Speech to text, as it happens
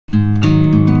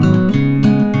Alrighty.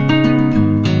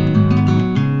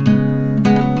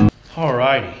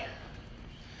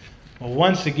 Well,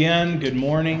 once again, good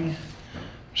morning. I'm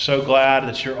so glad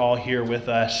that you're all here with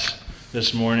us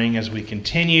this morning as we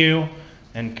continue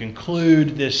and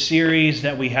conclude this series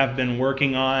that we have been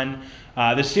working on.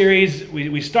 This series,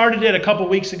 we started it a couple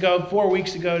weeks ago, 4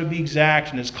 weeks ago to be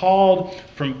exact, and it's called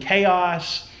From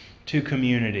Chaos to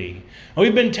Community. And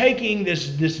we've been taking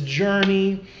this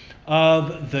journey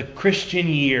of the Christian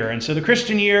year. And so the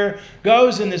Christian year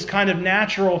goes in this kind of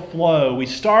natural flow. We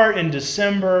start in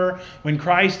December when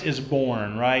Christ is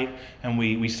born, right? And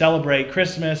we celebrate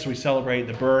Christmas, we celebrate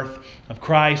the birth of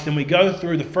Christ, and we go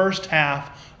through the first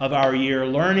half of our year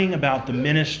learning about the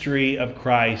ministry of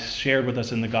Christ shared with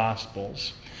us in the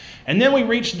Gospels. And then we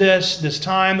reach this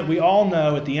time that we all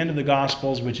know at the end of the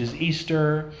Gospels, which is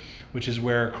Easter, which is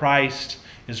where Christ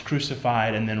is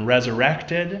crucified and then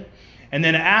resurrected. And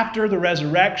then after the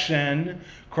resurrection,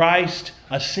 Christ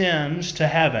ascends to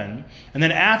heaven. And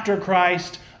then after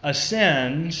Christ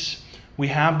ascends, we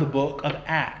have the book of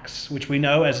Acts, which we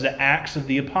know as the Acts of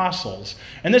the Apostles.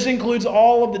 And this includes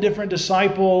all of the different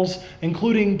disciples,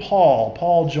 including Paul.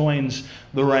 Paul joins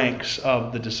the ranks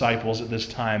of the disciples at this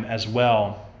time as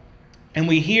well. And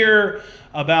we hear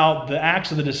about the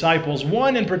Acts of the Disciples.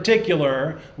 One in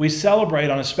particular we celebrate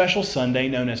on a special Sunday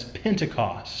known as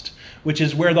Pentecost, which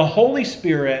is where the Holy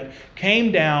Spirit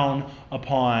came down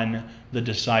upon the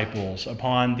disciples,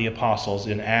 upon the apostles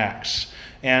in Acts.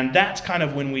 And that's kind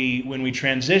of when we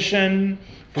transition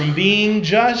from being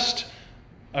just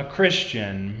a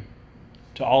Christian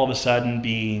to all of a sudden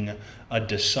being a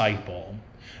disciple.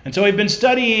 And so we've been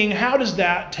studying, how does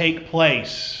that take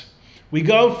place? We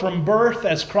go from birth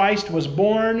as Christ was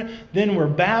born, then we're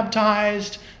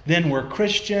baptized, then we're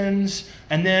Christians,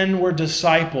 and then we're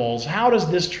disciples. How does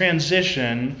this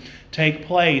transition take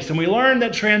place? And we learn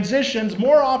that transitions,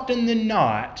 more often than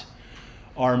not,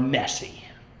 are messy.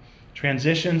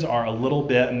 Transitions are a little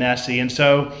bit messy. And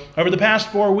so over the past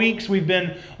 4 weeks, we've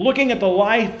been looking at the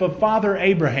life of Father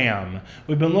Abraham.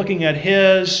 We've been looking at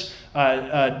his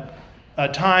a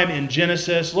time in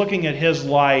Genesis, looking at his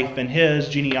life and his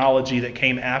genealogy that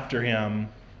came after him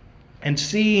and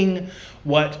seeing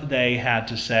what they had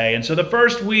to say. And so the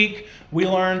first week, we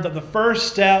learned that the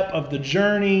first step of the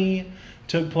journey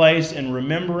took place in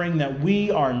remembering that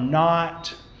we are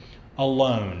not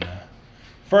alone.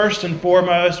 First and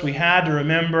foremost, we had to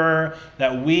remember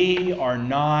that we are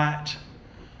not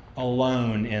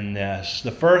alone in this.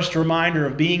 The first reminder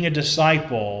of being a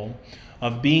disciple,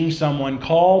 of being someone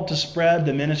called to spread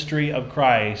the ministry of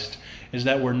Christ, is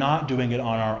that we're not doing it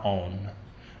on our own.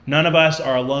 None of us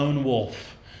are a lone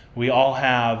wolf. We all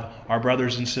have our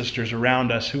brothers and sisters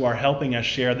around us who are helping us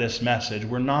share this message.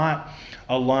 We're not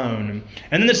alone.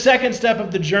 And then the second step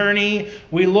of the journey,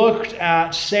 we looked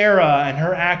at Sarah and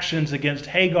her actions against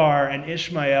Hagar and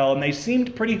Ishmael, and they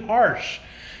seemed pretty harsh.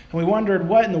 And we wondered,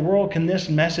 what in the world can this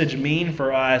message mean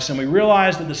for us? And we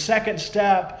realized that the second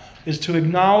step is to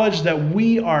acknowledge that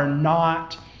we are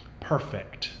not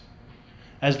perfect.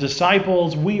 As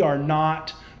disciples, we are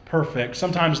not perfect.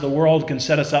 Sometimes the world can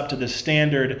set us up to this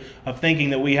standard of thinking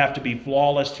that we have to be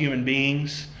flawless human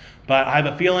beings. But I have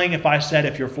a feeling if I said,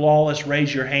 if you're flawless,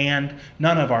 raise your hand,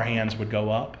 none of our hands would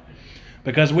go up.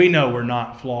 Because we know we're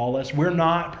not flawless. We're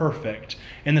not perfect.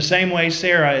 In the same way,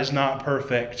 Sarah is not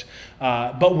perfect.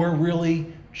 But we're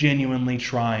really genuinely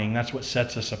trying. That's what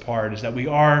sets us apart, is that we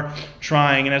are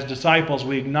trying. And as disciples,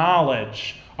 we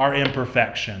acknowledge our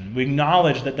imperfection. We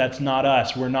acknowledge that that's not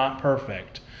us. We're not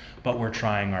perfect, but we're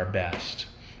trying our best.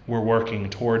 We're working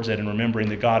towards it and remembering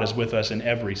that God is with us in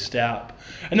every step.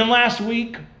 And then last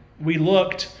week, we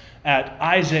looked at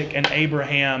Isaac and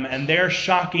Abraham and their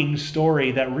shocking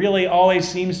story that really always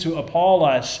seems to appall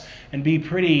us and be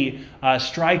pretty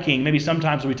striking. Maybe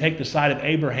sometimes we take the side of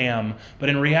Abraham, but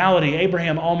in reality,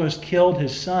 Abraham almost killed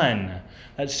his son.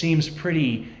 That seems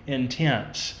pretty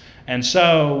intense. And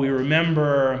so we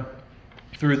remember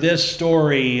through this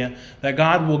story that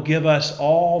God will give us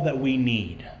all that we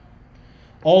need.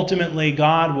 Ultimately,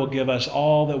 God will give us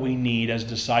all that we need as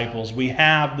disciples. We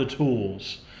have the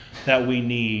tools that we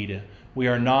need. We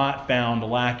are not found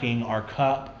lacking. Our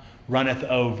cup runneth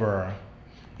over.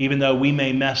 Even though we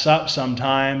may mess up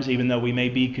sometimes, even though we may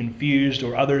be confused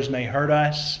or others may hurt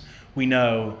us, we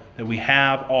know that we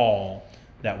have all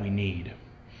that we need.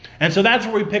 And so that's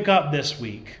where we pick up this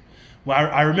week. Well,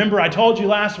 I remember I told you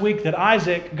last week that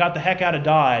Isaac got the heck out of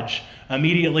Dodge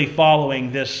immediately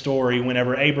following this story.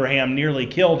 Whenever Abraham nearly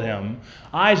killed him,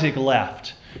 Isaac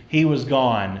left. He was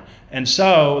gone. And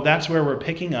so that's where we're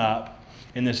picking up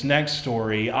in this next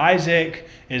story. Isaac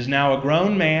is now a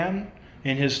grown man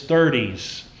in his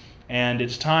 30s. and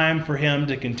it's time for him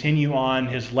to continue on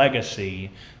his legacy,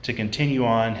 to continue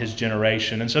on his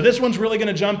generation. And so this one's really going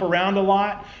to jump around a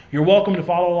lot. You're welcome to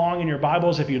follow along in your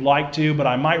Bibles if you'd like to, but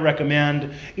I might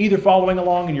recommend either following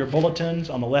along in your bulletins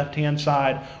on the left-hand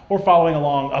side or following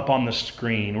along up on the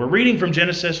screen. We're reading from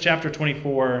Genesis chapter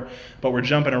 24, but we're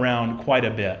jumping around quite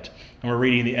a bit, and we're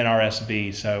reading the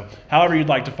NRSV. So however you'd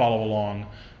like to follow along,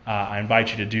 I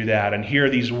invite you to do that and hear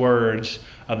these words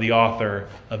of the author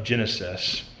of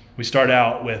Genesis. We start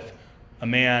out with a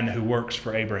man who works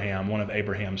for Abraham, one of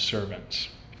Abraham's servants.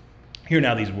 Hear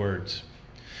now these words.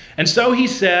 And so he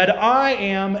said, I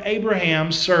am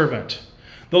Abraham's servant.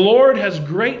 The Lord has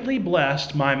greatly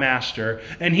blessed my master,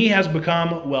 and he has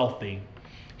become wealthy.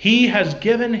 He has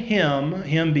given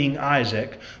him being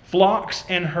Isaac, flocks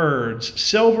and herds,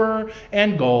 silver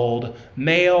and gold,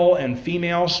 male and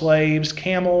female slaves,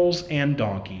 camels and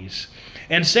donkeys.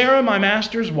 And Sarah, my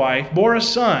master's wife, bore a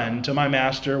son to my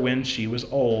master when she was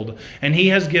old, and he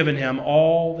has given him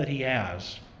all that he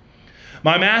has.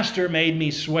 My master made me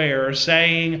swear,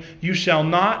 saying, You shall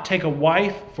not take a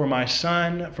wife for my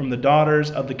son from the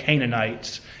daughters of the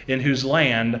Canaanites, in whose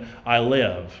land I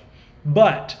live.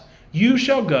 But you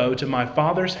shall go to my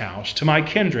father's house, to my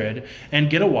kindred, and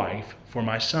get a wife for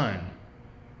my son.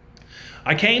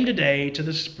 I came today to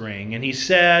the spring, and he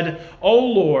said, O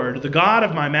Lord, the God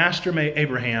of my master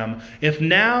Abraham, if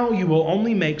now you will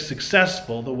only make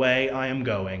successful the way I am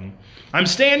going. I'm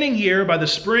standing here by the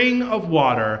spring of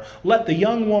water. Let the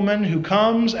young woman who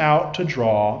comes out to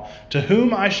draw, to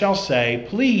whom I shall say,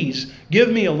 Please give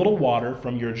me a little water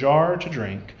from your jar to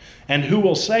drink, and who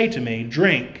will say to me,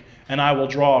 Drink, and I will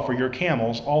draw for your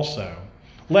camels also.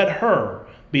 Let her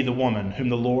be the woman whom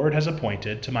the Lord has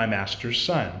appointed to my master's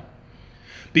son.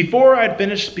 Before I had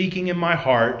finished speaking in my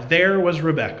heart, there was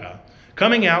Rebekah,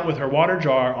 coming out with her water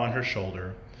jar on her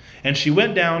shoulder, and she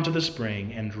went down to the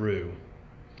spring and drew.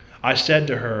 I said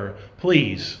to her,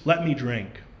 Please, let me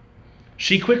drink.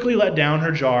 She quickly let down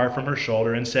her jar from her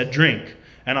shoulder and said, Drink,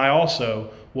 and I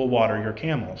also will water your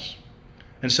camels.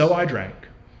 And so I drank,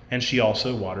 and she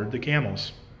also watered the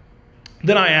camels.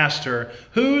 Then I asked her,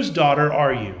 Whose daughter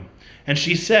are you? And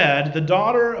she said, The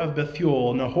daughter of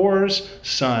Bethuel, Nahor's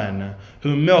son,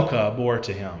 whom Milcah bore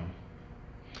to him.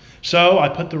 So I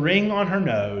put the ring on her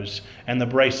nose and the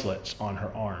bracelets on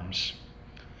her arms.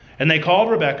 And they called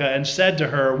Rebekah and said to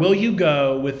her, Will you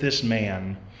go with this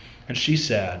man? And she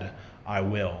said, I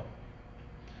will.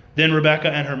 Then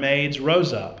Rebekah and her maids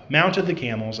rose up, mounted the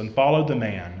camels, and followed the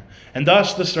man. And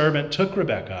thus the servant took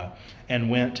Rebekah and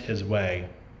went his way.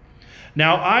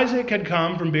 Now Isaac had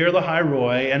come from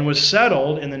Beer-lahai-roi and was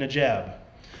settled in the Negeb.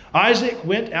 Isaac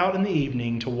went out in the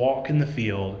evening to walk in the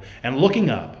field, and looking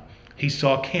up, he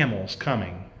saw camels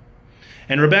coming.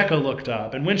 And Rebekah looked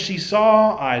up, and when she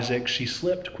saw Isaac, she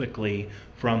slipped quickly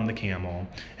from the camel,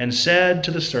 and said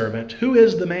to the servant, Who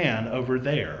is the man over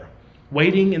there,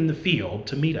 waiting in the field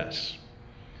to meet us?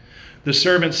 The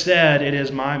servant said, It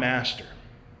is my master.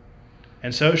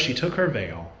 And so she took her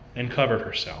veil and covered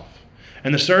herself.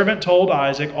 And the servant told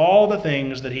Isaac all the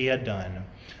things that he had done.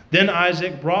 Then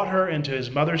Isaac brought her into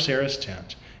his mother Sarah's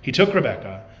tent. He took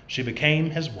Rebekah, she became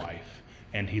his wife,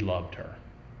 and he loved her.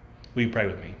 Will you pray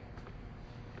with me?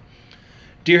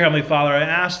 Dear Heavenly Father, I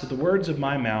ask that the words of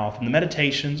my mouth and the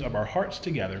meditations of our hearts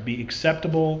together be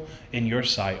acceptable in your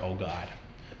sight, O God.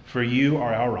 For you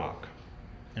are our rock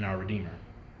and our Redeemer.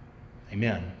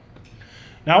 Amen.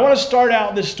 Now, I want to start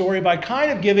out this story by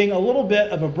kind of giving a little bit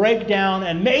of a breakdown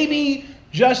and maybe,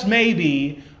 just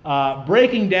maybe,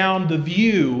 breaking down the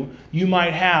view you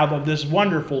might have of this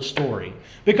wonderful story.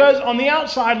 Because on the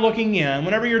outside looking in,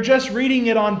 whenever you're just reading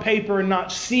it on paper and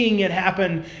not seeing it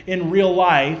happen in real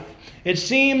life, it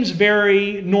seems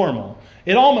very normal.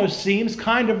 It almost seems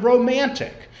kind of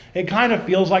romantic. It kind of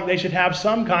feels like they should have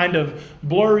some kind of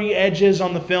blurry edges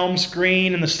on the film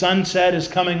screen, and the sunset is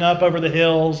coming up over the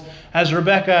hills as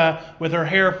Rebekah, with her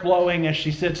hair flowing as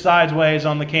she sits sideways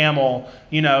on the camel,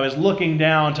 is looking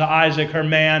down to Isaac, her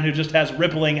man, who just has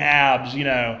rippling abs,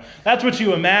 That's what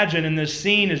you imagine, and this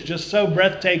scene is just so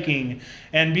breathtaking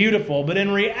and beautiful. But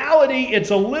in reality, it's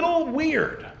a little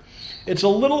weird. It's a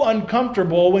little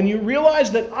uncomfortable when you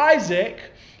realize that Isaac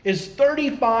is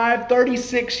 35,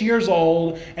 36 years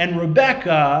old, and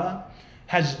Rebekah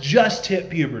has just hit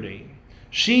puberty.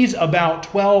 She's about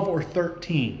 12 or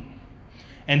 13,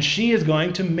 and she is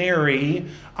going to marry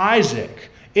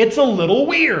Isaac. It's a little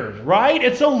weird, right?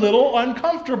 It's a little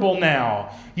uncomfortable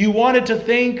now. You wanted to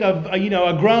think of,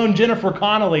 a grown Jennifer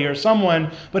Connelly or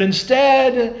someone, but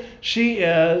instead she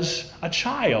is a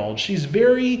child. She's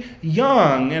very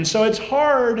young. And so it's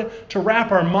hard to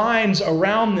wrap our minds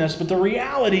around this, but the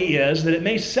reality is that it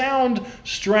may sound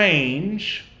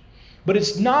strange, but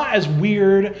it's not as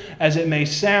weird as it may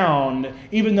sound,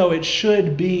 even though it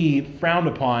should be frowned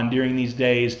upon during these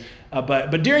days.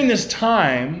 But during this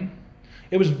time,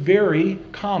 it was very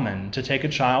common to take a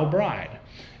child bride.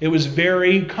 It was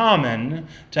very common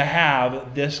to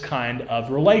have this kind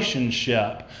of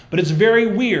relationship. But it's very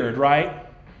weird, right?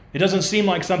 It doesn't seem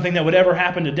like something that would ever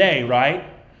happen today, right?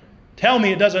 Tell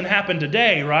me it doesn't happen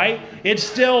today, right? It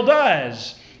still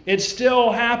does. It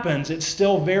still happens. It's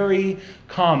still very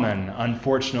common,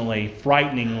 unfortunately,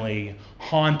 frighteningly,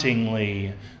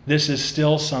 hauntingly. This is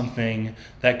still something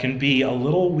that can be a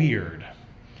little weird,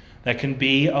 that can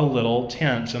be a little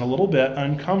tense and a little bit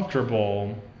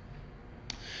uncomfortable.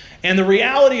 And the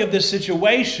reality of this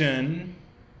situation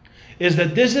is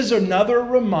that this is another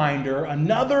reminder,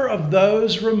 another of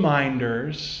those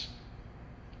reminders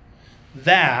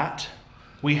that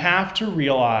we have to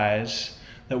realize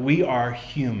that we are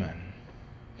human.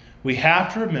 We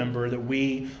have to remember that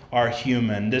we are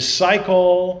human. This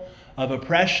cycle of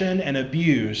oppression and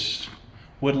abuse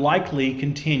would likely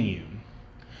continue.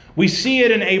 We see it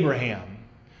in Abraham.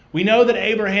 We know that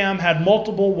Abraham had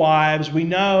multiple wives. We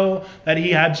know that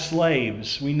he had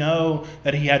slaves. We know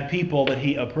that he had people that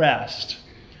he oppressed.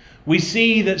 We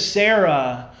see that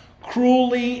Sarah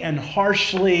cruelly and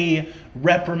harshly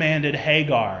reprimanded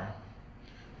Hagar.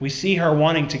 We see her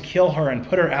wanting to kill her and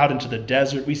put her out into the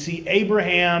desert. We see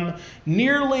Abraham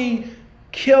nearly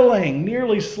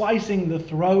slicing the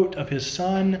throat of his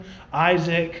son,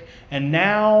 Isaac. And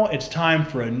now it's time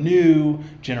for a new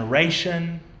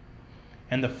generation.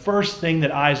 And the first thing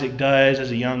that Isaac does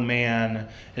as a young man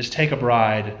is take a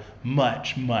bride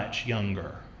much, much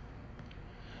younger.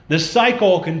 This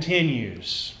cycle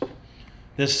continues.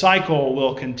 This cycle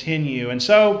will continue. And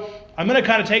so I'm going to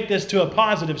kind of take this to a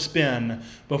positive spin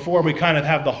before we kind of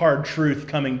have the hard truth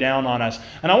coming down on us.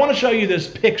 And I want to show you this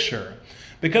picture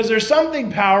because there's something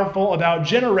powerful about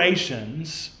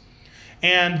generations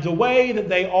and the way that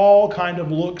they all kind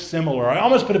of look similar. I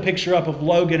almost put a picture up of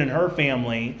Logan and her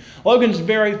family. Logan's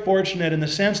very fortunate in the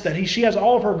sense that she has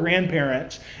all of her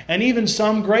grandparents and even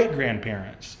some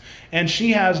great-grandparents. And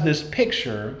she has this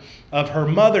picture of her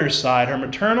mother's side, her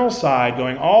maternal side,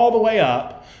 going all the way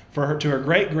up to her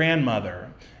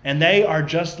great-grandmother. And they are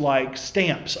just like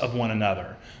stamps of one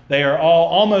another. They are all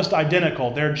almost identical.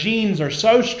 Their genes are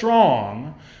so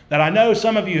strong that I know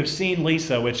some of you have seen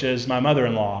Lisa, which is my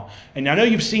mother-in-law. And I know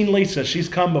you've seen Lisa. She's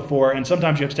come before, and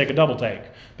sometimes you have to take a double take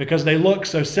because they look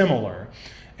so similar.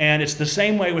 And it's the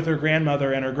same way with her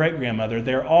grandmother and her great-grandmother.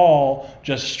 They're all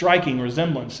just striking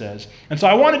resemblances. And so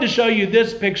I wanted to show you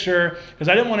this picture because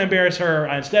I didn't want to embarrass her.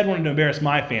 I instead wanted to embarrass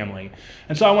my family.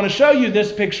 And so I want to show you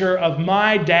this picture of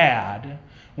my dad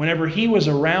whenever he was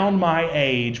around my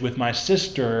age with my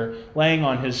sister laying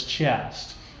on his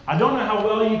chest. I don't know how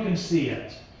well you can see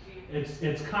it.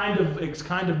 It's kind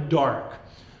of dark.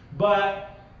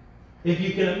 But if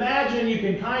you can imagine, you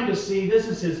can kind of see, this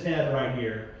is his head right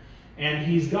here. And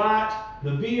he's got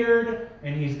the beard,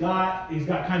 and he's got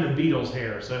kind of Beatles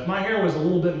hair. So if my hair was a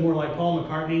little bit more like Paul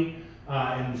McCartney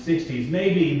in the 60s,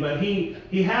 maybe, but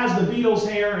he has the Beatles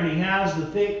hair, and he has the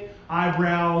thick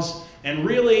eyebrows. And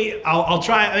really, I'll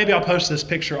try, maybe I'll post this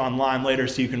picture online later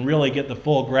so you can really get the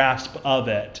full grasp of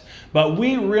it. But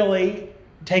we really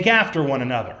take after one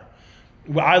another.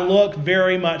 I look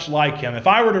very much like him. If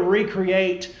I were to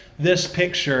recreate this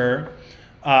picture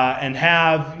and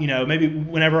have, maybe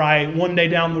whenever I, one day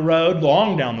down the road,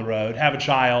 long down the road, have a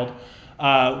child,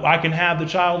 I can have the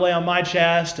child lay on my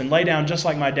chest and lay down just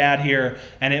like my dad here,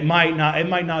 and it might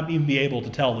not even be able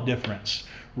to tell the difference,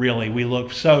 really. We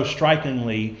look so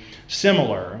strikingly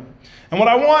similar. And what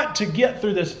I want to get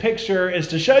through this picture is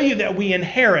to show you that we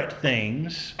inherit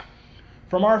things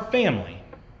from our family.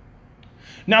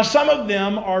 Now, some of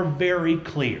them are very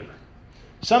clear.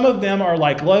 Some of them are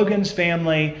like Logan's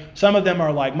family. Some of them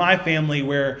are like my family,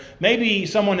 where maybe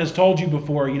someone has told you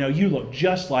before, you look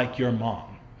just like your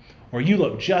mom, or you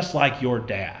look just like your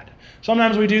dad.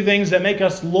 Sometimes we do things that make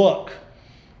us look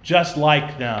just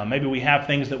like them. Maybe we have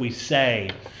things that we say.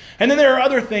 And then there are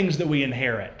other things that we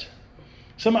inherit.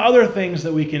 Some other things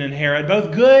that we can inherit,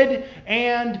 both good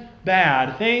and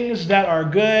bad. Things that are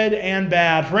good and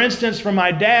bad. For instance, from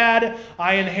my dad,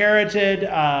 I inherited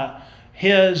he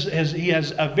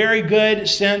has a very good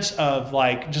sense of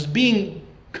just being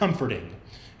comforting.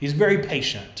 He's very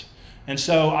patient. And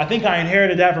so I think I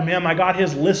inherited that from him. I got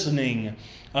his listening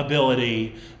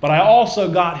ability, but I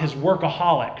also got his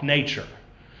workaholic nature.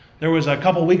 There was a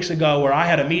couple weeks ago where I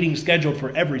had a meeting scheduled for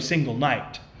every single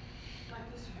night.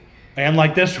 Like this week. And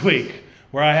like this week,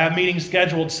 where I have meetings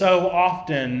scheduled so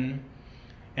often,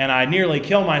 and I nearly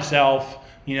kill myself,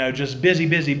 just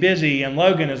busy. And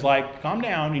Logan is like, calm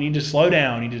down, you need to slow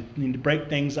down, you need to break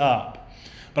things up.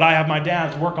 But I have my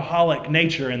dad's workaholic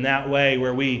nature in that way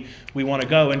where we want to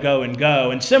go and go and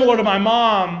go. And similar to my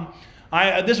mom,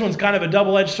 this one's kind of a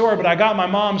double-edged sword, but I got my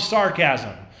mom's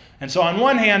sarcasm. And so on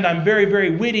one hand, I'm very,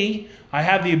 very witty. I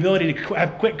have the ability to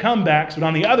have quick comebacks, but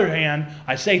on the other hand,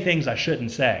 I say things I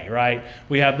shouldn't say, right?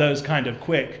 We have those kind of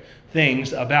quick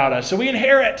things about us. So we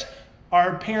inherit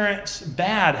our parents'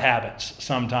 bad habits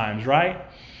sometimes, right?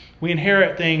 We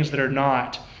inherit things that are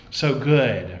not so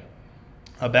good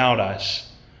about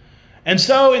us. And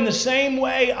so in the same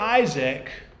way, Isaac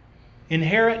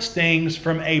inherits things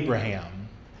from Abraham.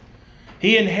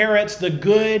 He inherits the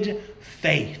good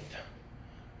faith,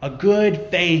 a good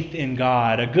faith in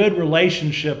God, a good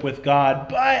relationship with God,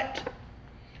 but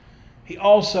he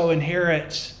also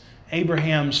inherits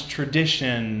Abraham's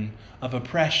tradition of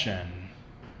oppression,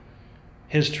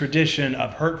 his tradition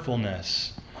of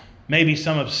hurtfulness, maybe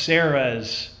some of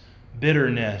Sarah's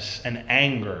bitterness and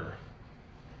anger.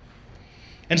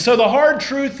 And so the hard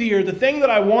truth here, the thing that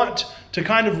I want to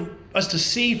kind of us to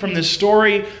see from this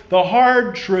story, the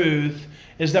hard truth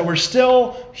is that we're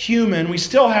still human. We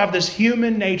still have this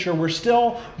human nature. We're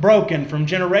still broken from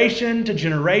generation to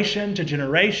generation to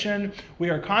generation.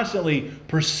 We are constantly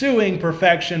pursuing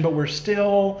perfection, but we're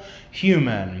still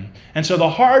human. And so the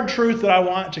hard truth that I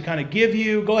want to kind of give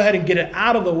you, go ahead and get it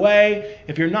out of the way.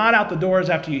 If you're not out the doors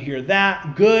after you hear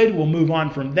that, good, we'll move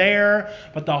on from there.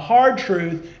 But the hard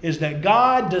truth is that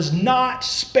God does not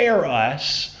spare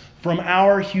us from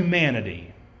our humanity.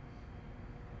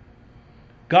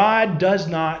 God does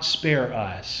not spare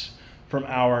us from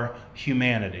our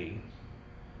humanity.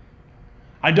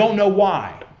 I don't know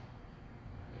why.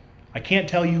 I can't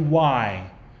tell you why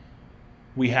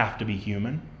we have to be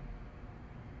human.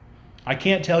 I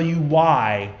can't tell you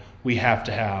why we have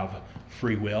to have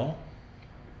free will.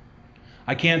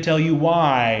 I can't tell you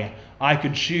why I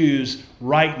could choose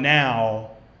right now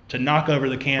to knock over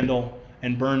the candle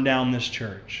and burn down this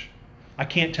church. I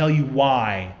can't tell you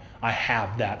why I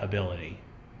have that ability.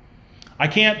 I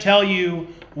can't tell you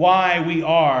why we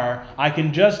are. I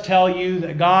can just tell you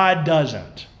that God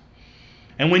doesn't.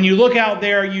 And when you look out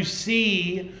there, you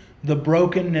see the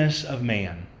brokenness of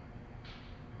man.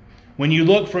 When you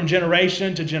look from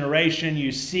generation to generation,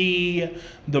 you see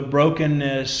the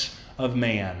brokenness of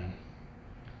man.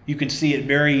 You can see it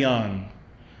very young.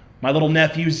 My little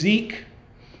nephew Zeke,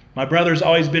 my brother's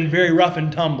always been very rough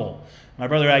and tumble. My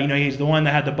brother, he's the one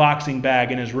that had the boxing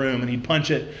bag in his room, and he'd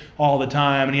punch it all the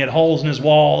time, and he had holes in his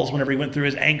walls whenever he went through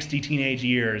his angsty teenage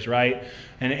years, right?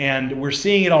 And we're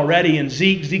seeing it already in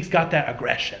Zeke. Zeke's got that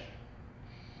aggression.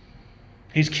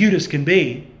 He's cute as can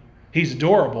be. He's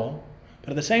adorable.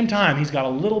 But at the same time, he's got a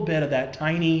little bit of that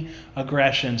tiny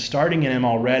aggression starting in him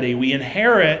already. We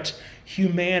inherit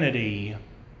humanity.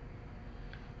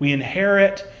 We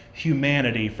inherit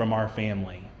humanity from our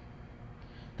family.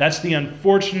 That's the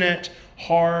unfortunate,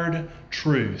 hard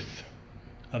truth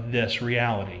of this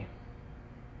reality.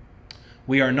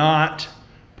 We are not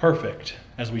perfect,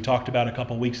 as we talked about a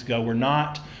couple weeks ago. We're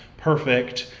not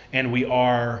perfect, and we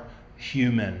are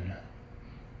human.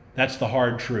 That's the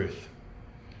hard truth.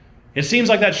 It seems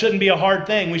like that shouldn't be a hard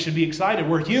thing. We should be excited.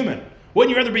 We're human.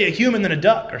 Wouldn't you rather be a human than a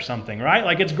duck or something, right?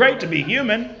 Like, it's great to be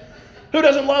human. Who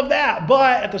doesn't love that?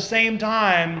 But at the same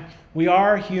time, we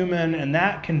are human, and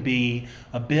that can be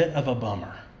a bit of a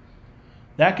bummer.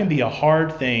 That can be a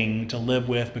hard thing to live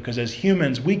with because as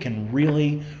humans, we can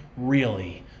really,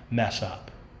 really mess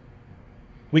up.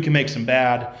 We can make some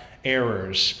bad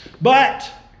errors.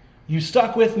 But you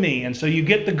stuck with me, and so you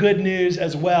get the good news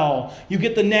as well. You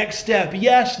get the next step.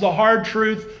 Yes, the hard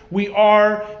truth, we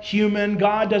are human.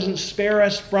 God doesn't spare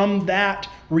us from that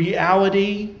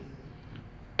reality.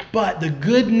 But the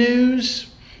good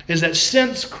news is that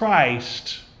since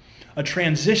Christ, a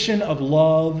transition of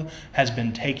love has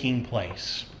been taking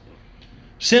place.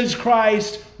 Since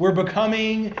Christ, we're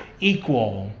becoming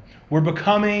equal. We're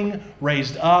becoming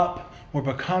raised up. We're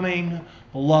becoming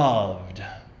loved.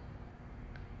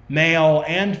 Male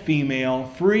and female,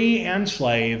 free and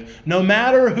slave, no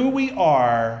matter who we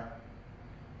are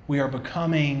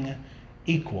becoming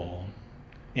equal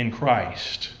in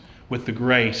Christ with the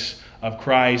grace of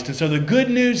Christ. And so the good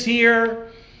news here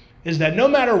is that no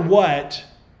matter what,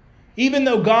 even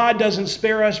though God doesn't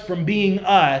spare us from being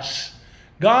us,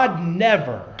 God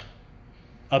never,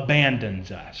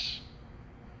 abandons us.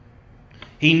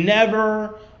 He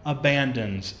never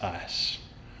abandons us.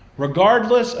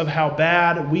 Regardless of how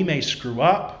bad we may screw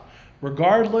up,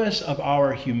 regardless of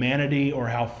our humanity or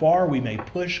how far we may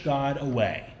push God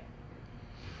away,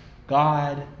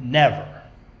 God never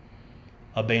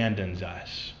abandons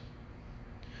us.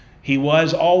 He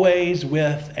was always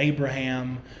with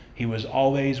Abraham. He was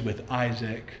always with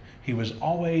Isaac. He was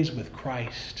always with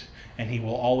Christ. And he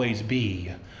will always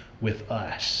be with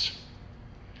us.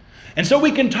 And so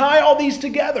we can tie all these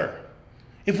together.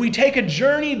 If we take a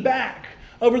journey back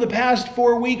over the past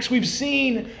 4 weeks, we've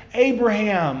seen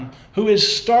Abraham, who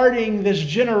is starting this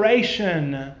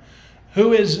generation,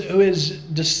 who is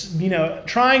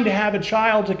trying to have a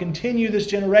child to continue this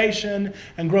generation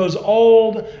and grows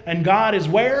old, and God is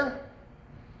where?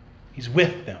 He's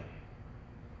with them.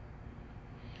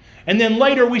 And then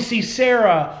later we see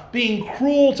Sarah being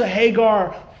cruel to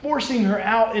Hagar, forcing her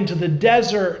out into the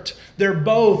desert. They're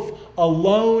both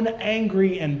alone,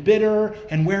 angry, and bitter.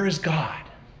 And where is God?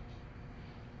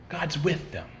 God's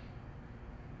with them.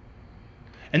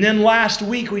 And then last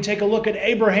week we take a look at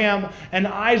Abraham and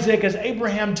Isaac as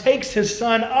Abraham takes his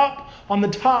son up on the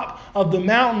top of the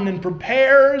mountain and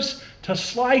prepares to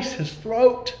slice his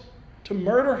throat, to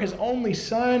murder his only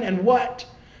son. And what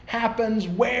happens?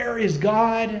 Where is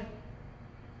God?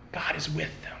 God is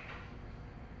with them.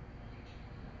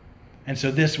 And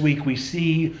so this week we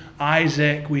see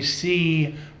Isaac, we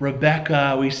see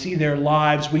Rebekah, we see their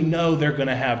lives. We know they're going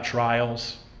to have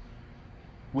trials.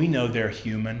 We know they're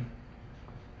human.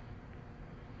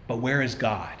 But where is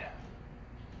God?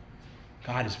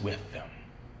 God is with them.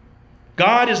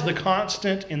 God is the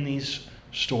constant in these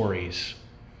stories.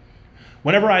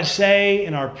 Whenever I say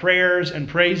in our prayers and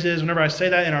praises, whenever I say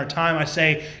that in our time, I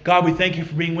say, God, we thank you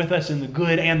for being with us in the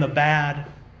good and the bad.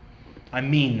 I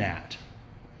mean that.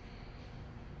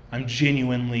 I'm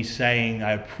genuinely saying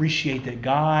I appreciate that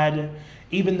God,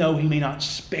 even though he may not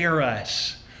spare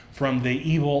us from the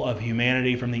evil of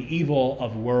humanity, from the evil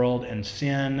of world and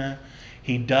sin,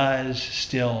 he does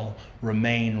still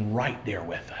remain right there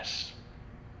with us.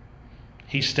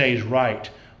 He stays right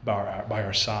by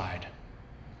our side.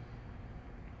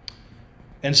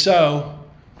 And so,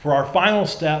 for our final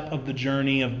step of the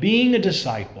journey of being a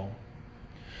disciple,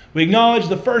 we acknowledge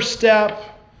the first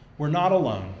step, we're not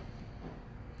alone.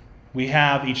 We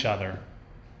have each other.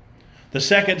 The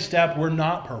second step, we're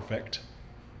not perfect,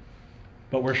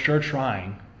 but we're sure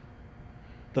trying.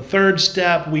 The third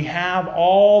step, we have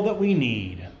all that we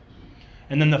need.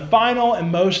 And then the final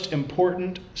and most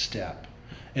important step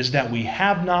is that we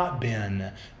have not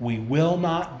been, we will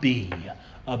not be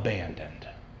abandoned.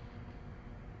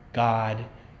 God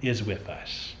is with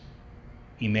us.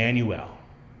 Emmanuel.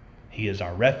 He is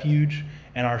our refuge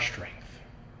and our strength.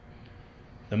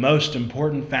 The most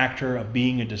important factor of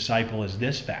being a disciple is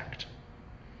this fact.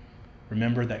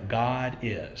 Remember that God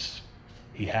is,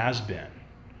 he has been,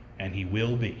 and he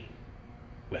will be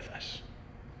with us.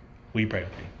 Will you pray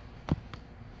with me?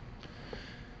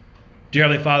 Dear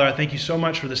Heavenly Father, I thank you so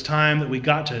much for this time that we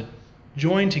got to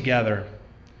join together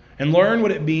and learn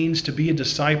what it means to be a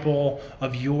disciple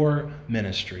of your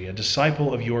ministry, a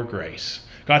disciple of your grace.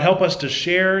 God, help us to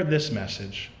share this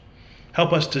message.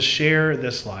 Help us to share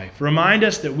this life. Remind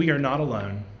us that we are not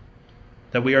alone,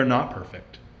 that we are not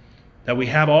perfect, that we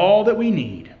have all that we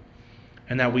need,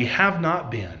 and that we have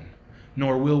not been,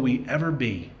 nor will we ever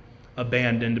be,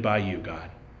 abandoned by you,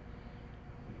 God.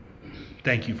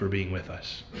 Thank you for being with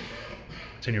us.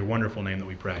 It's in your wonderful name that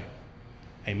we pray.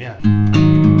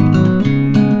 Amen.